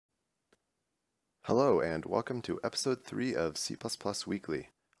Hello and welcome to episode 3 of C++ Weekly.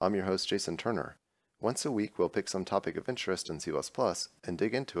 I'm your host Jason Turner. Once a week we'll pick some topic of interest in C++ and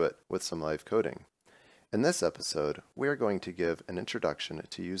dig into it with some live coding. In this episode, we are going to give an introduction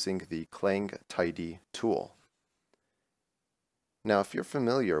to using the clang-tidy tool. Now if you're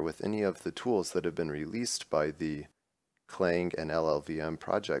familiar with any of the tools that have been released by the Clang and LLVM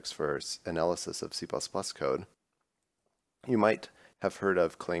projects for analysis of C++ code, you might have heard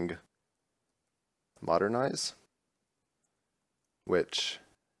of clang modernize, which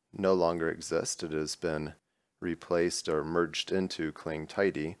no longer exists. It has been replaced or merged into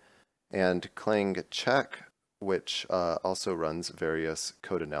clang-tidy, and clang-check, which also runs various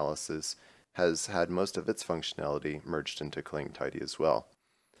code analysis, has had most of its functionality merged into clang-tidy as well.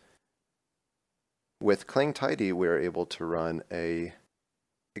 With clang-tidy, we are able to run an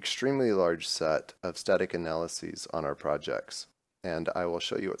extremely large set of static analyses on our projects. And I will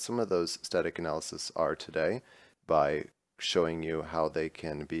show you what some of those static analyses are today by showing you how they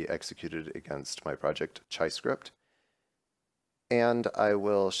can be executed against my project Chai script. And I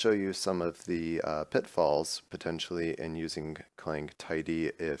will show you some of the pitfalls potentially in using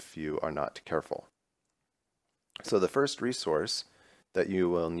clang-tidy if you are not careful. So the first resource that you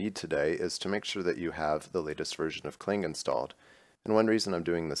will need today is to make sure that you have the latest version of Clang installed. And one reason I'm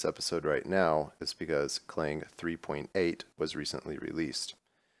doing this episode right now is because Clang 3.8 was recently released.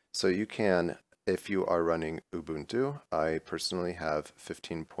 So you can, if you are running Ubuntu, I personally have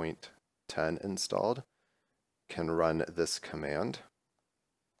 15.10 installed, can run this command.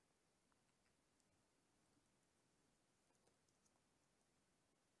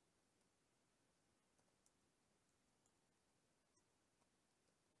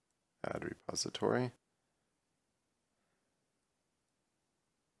 Add repository.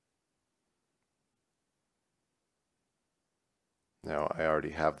 Now I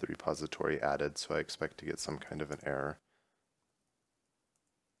already have the repository added, so I expect to get some kind of an error.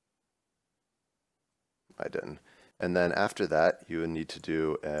 I didn't. And then after that, you would need to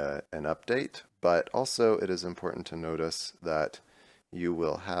do an update, but also it is important to notice that you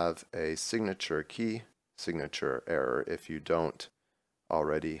will have a signature error if you don't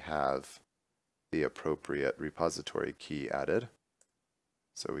already have the appropriate repository key added.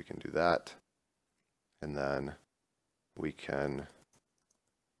 So we can do that, and then we can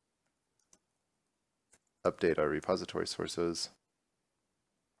update our repository sources.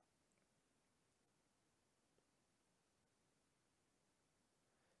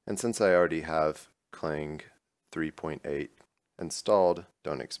 And since I already have Clang 3.8 installed,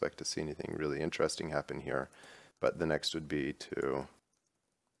 don't expect to see anything really interesting happen here. But the next would be to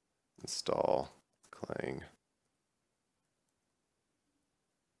install clang-tidy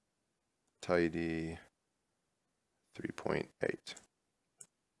 3.8.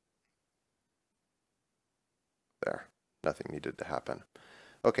 There, nothing needed to happen.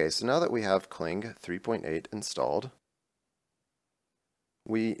 Okay, so now that we have Clang 3.8 installed,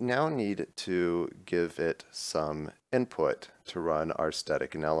 we now need to give it some input to run our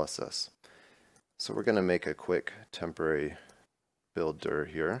static analysis. So we're going to make a quick temporary builder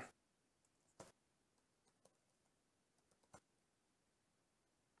here.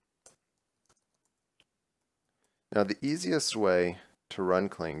 Now the easiest way to run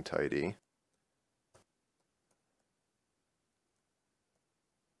clang-tidy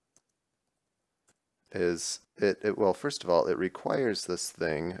is well, first of all, it requires this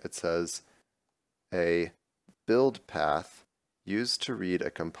thing. It says a build path used to read a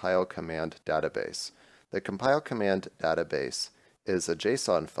compile command database. The compile command database is a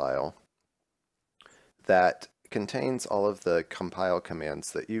JSON file that contains all of the compile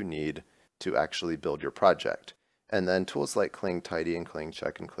commands that you need to actually build your project. And then tools like clang-tidy and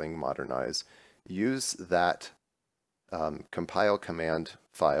clang-check and clang-modernize use that compile command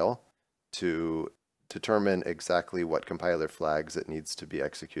file to determine exactly what compiler flags it needs to be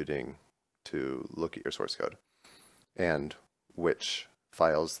executing to look at your source code and which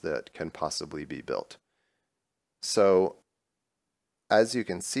files that can possibly be built. So as you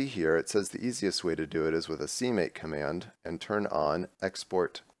can see here, it says the easiest way to do it is with a cmake command and turn on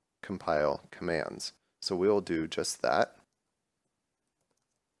export compile commands. So we'll do just that.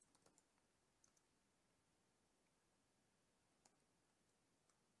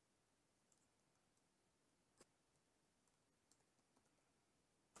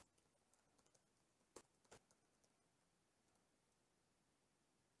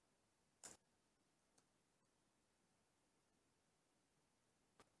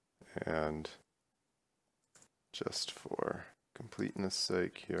 And just for completeness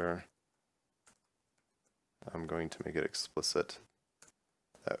sake here, I'm going to make it explicit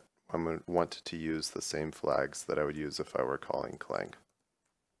that I'm going to want to use the same flags that I would use if I were calling clang.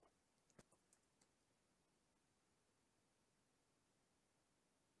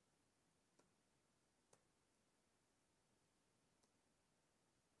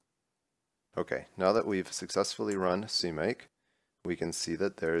 Okay, now that we've successfully run CMake, we can see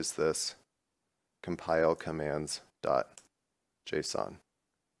that there's this compile commands.json.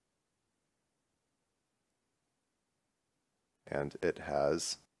 And it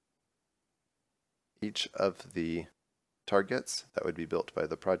has each of the targets that would be built by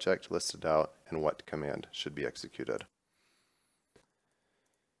the project listed out and what command should be executed.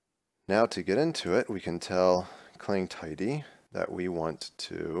 Now to get into it, we can tell clang-tidy that we want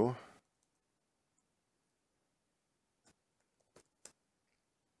to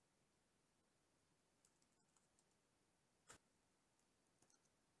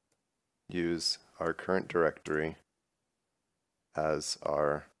use our current directory as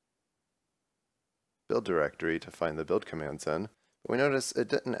our build directory to find the build commands in. But we notice it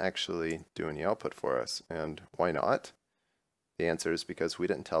didn't actually do any output for us. And why not? The answer is because we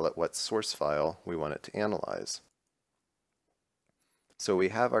didn't tell it what source file we want it to analyze. So we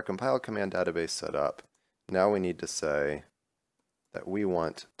have our compile command database set up. Now we need to say that we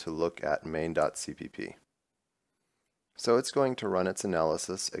want to look at main.cpp. So it's going to run its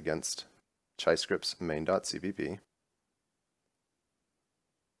analysis against ChyScript's main.cpp.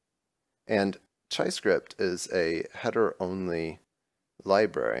 And ChyScript is a header-only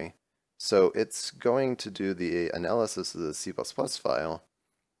library, so it's going to do the analysis of the C++ file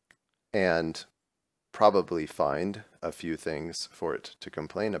and probably find a few things for it to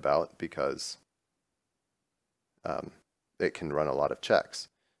complain about because it can run a lot of checks.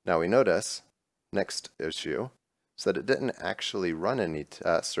 Now we notice, next issue, is that it didn't actually run any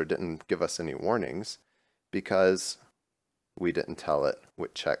tests or didn't give us any warnings because we didn't tell it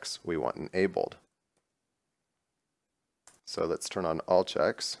what checks we want enabled. So let's turn on all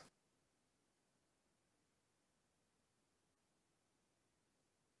checks.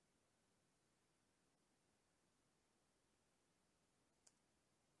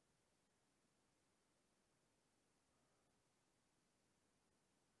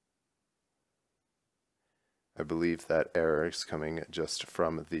 I believe that error is coming just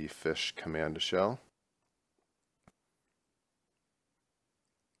from the fish command shell.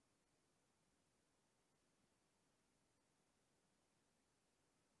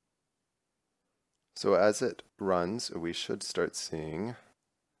 So as it runs, we should start seeing,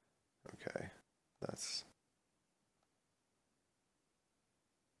 okay, let's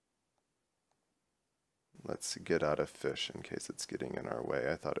get out of fish in case it's getting in our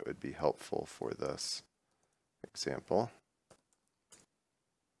way. I thought it would be helpful for this example.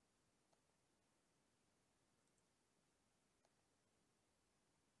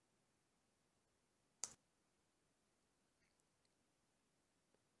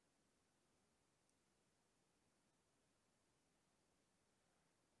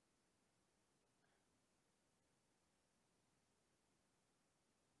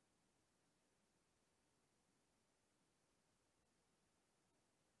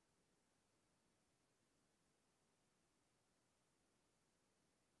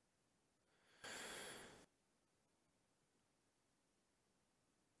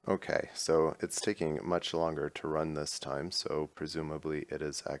 Okay, so it's taking much longer to run this time, so presumably it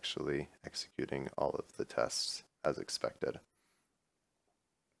is actually executing all of the tests as expected.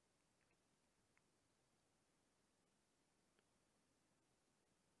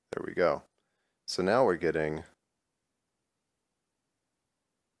 There we go. So now we're getting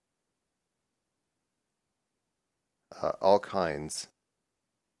all kinds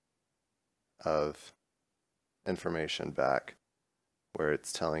of information back where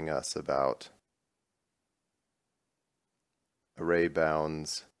it's telling us about array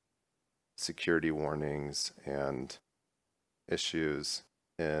bounds, security warnings, and issues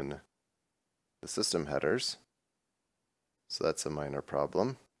in the system headers. So that's a minor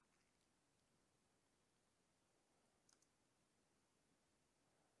problem.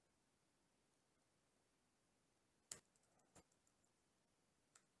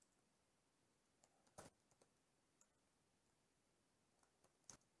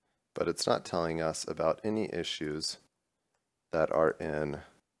 But it's not telling us about any issues that are in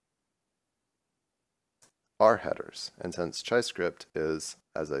our headers. And since ChyScript is,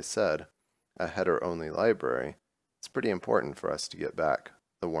 as I said, a header-only library, it's pretty important for us to get back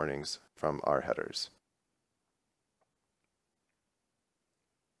the warnings from our headers.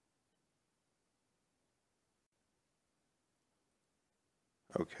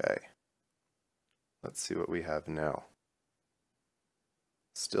 Okay, let's see what we have now.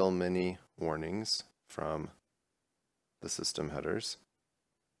 still many warnings from the system headers,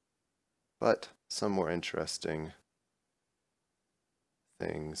 but some more interesting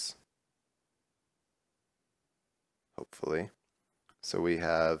things, hopefully. So we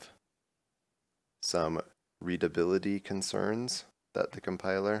have some readability concerns that the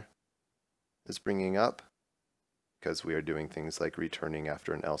compiler is bringing up because we are doing things like returning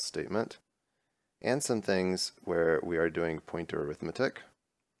after an else statement, and some things where we are doing pointer arithmetic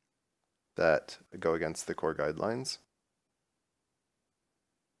that go against the core guidelines.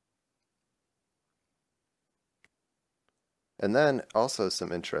 And then also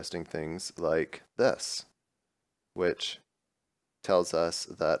some interesting things like this, which tells us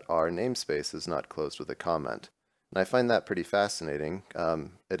that our namespace is not closed with a comment. And I find that pretty fascinating.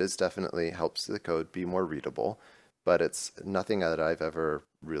 It is definitely helps the code be more readable, but it's nothing that I've ever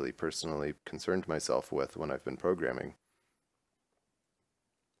really personally concerned myself with when I've been programming.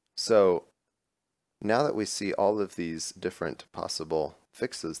 So now that we see all of these different possible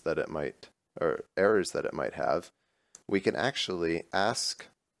fixes that it might, or errors that it might have, we can actually ask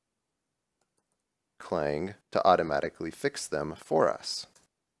Clang to automatically fix them for us.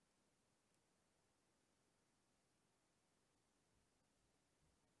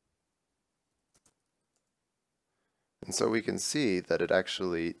 And so we can see that it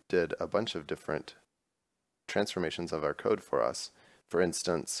actually did a bunch of different transformations of our code for us. For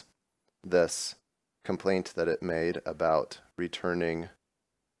instance, this complaint that it made about returning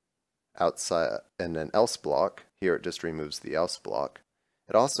outside in an else block, here it just removes the else block.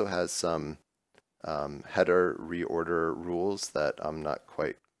 It also has some header reorder rules that I'm not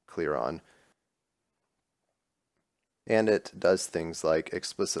quite clear on. And it does things like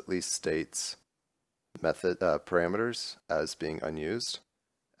explicitly states method parameters as being unused,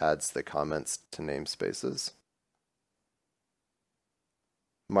 adds the comments to namespaces,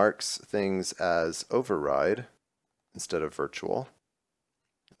 marks things as override instead of virtual.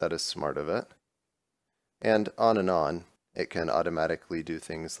 That is smart of it. And on. It can automatically do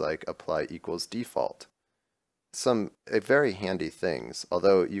things like apply equals default. Some very handy things,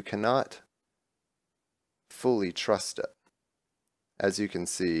 although you cannot fully trust it. As you can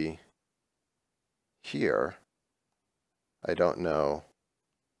see here, I don't know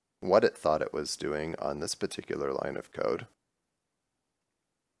what it thought it was doing on this particular line of code.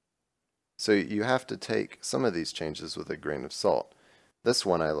 So you have to take some of these changes with a grain of salt. This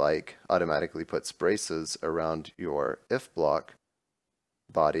one I like, automatically puts braces around your if block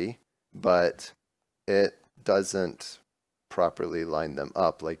body, but it doesn't properly line them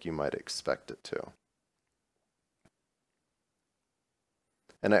up like you might expect it to.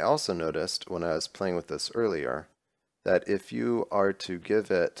 And I also noticed when I was playing with this earlier that if you are to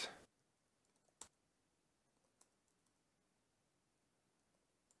give it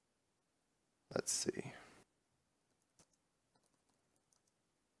let's see.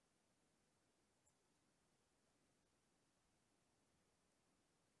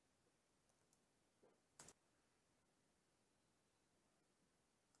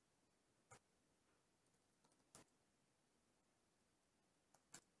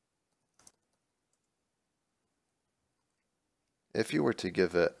 If you were to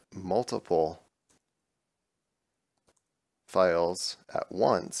give it multiple files at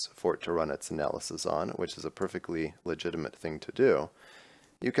once for it to run its analysis on, which is a perfectly legitimate thing to do,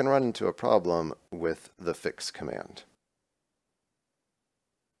 you can run into a problem with the fix command.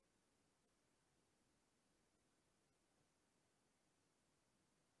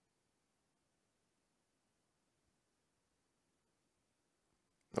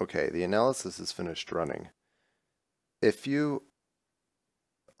 Okay, the analysis is finished running. If you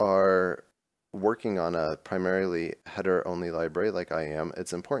are working on a primarily header-only library like I am,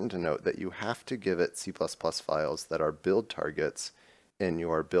 it's important to note that you have to give it C++ files that are build targets in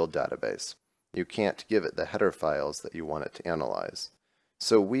your build database. You can't give it the header files that you want it to analyze.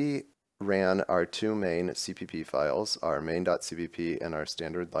 So we ran our two main CPP files, our main.cpp and our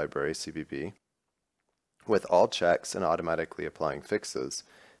standard library CPP, with all checks and automatically applying fixes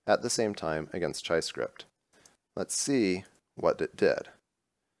at the same time against ChiScript. Let's see what it did.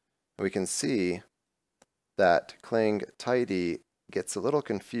 We can see that clang-tidy gets a little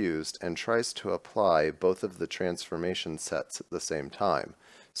confused and tries to apply both of the transformation sets at the same time.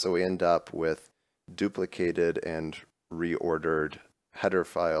 So we end up with duplicated and reordered header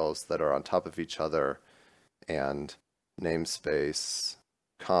files that are on top of each other, and namespace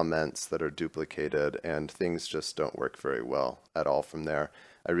comments that are duplicated, and things just don't work very well at all from there.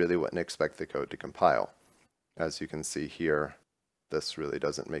 I really wouldn't expect the code to compile. As you can see here, this really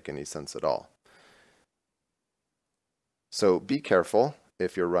doesn't make any sense at all. So be careful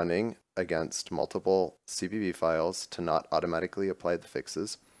if you're running against multiple CBB files to not automatically apply the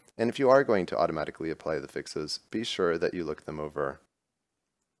fixes. And if you are going to automatically apply the fixes, be sure that you look them over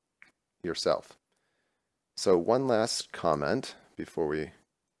yourself. So one last comment before we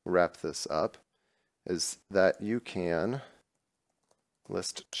wrap this up is that you can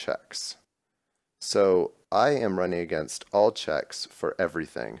list checks. So I am running against all checks for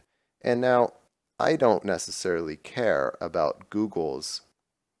everything. And now I don't necessarily care about Google's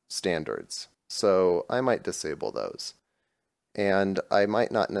standards, so I might disable those. And I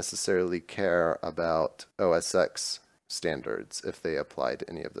might not necessarily care about OS X standards if they apply to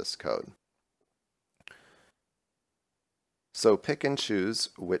any of this code. So pick and choose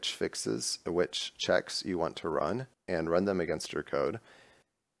which fixes, which checks you want to run, and run them against your code.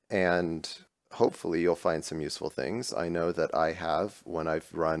 And hopefully you'll find some useful things. I know that I have when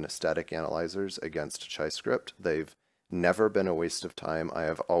I've run static analyzers against ChyScript. They've never been a waste of time. I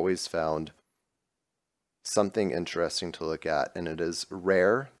have always found something interesting to look at, and it is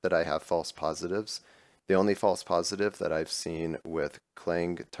rare that I have false positives. The only false positive that I've seen with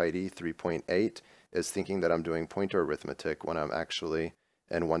clang-tidy 3.8 is thinking that I'm doing pointer arithmetic when I'm actually,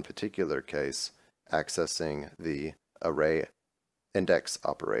 in one particular case, accessing the array index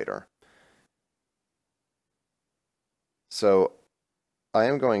operator. So I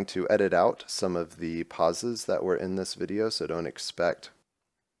am going to edit out some of the pauses that were in this video, so don't expect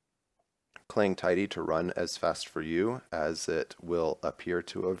clang-tidy to run as fast for you as it will appear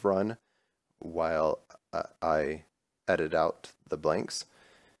to have run while I edit out the blanks.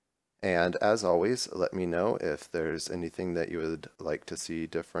 And as always, let me know if there's anything that you would like to see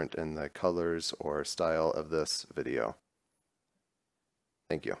different in the colors or style of this video.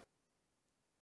 Thank you.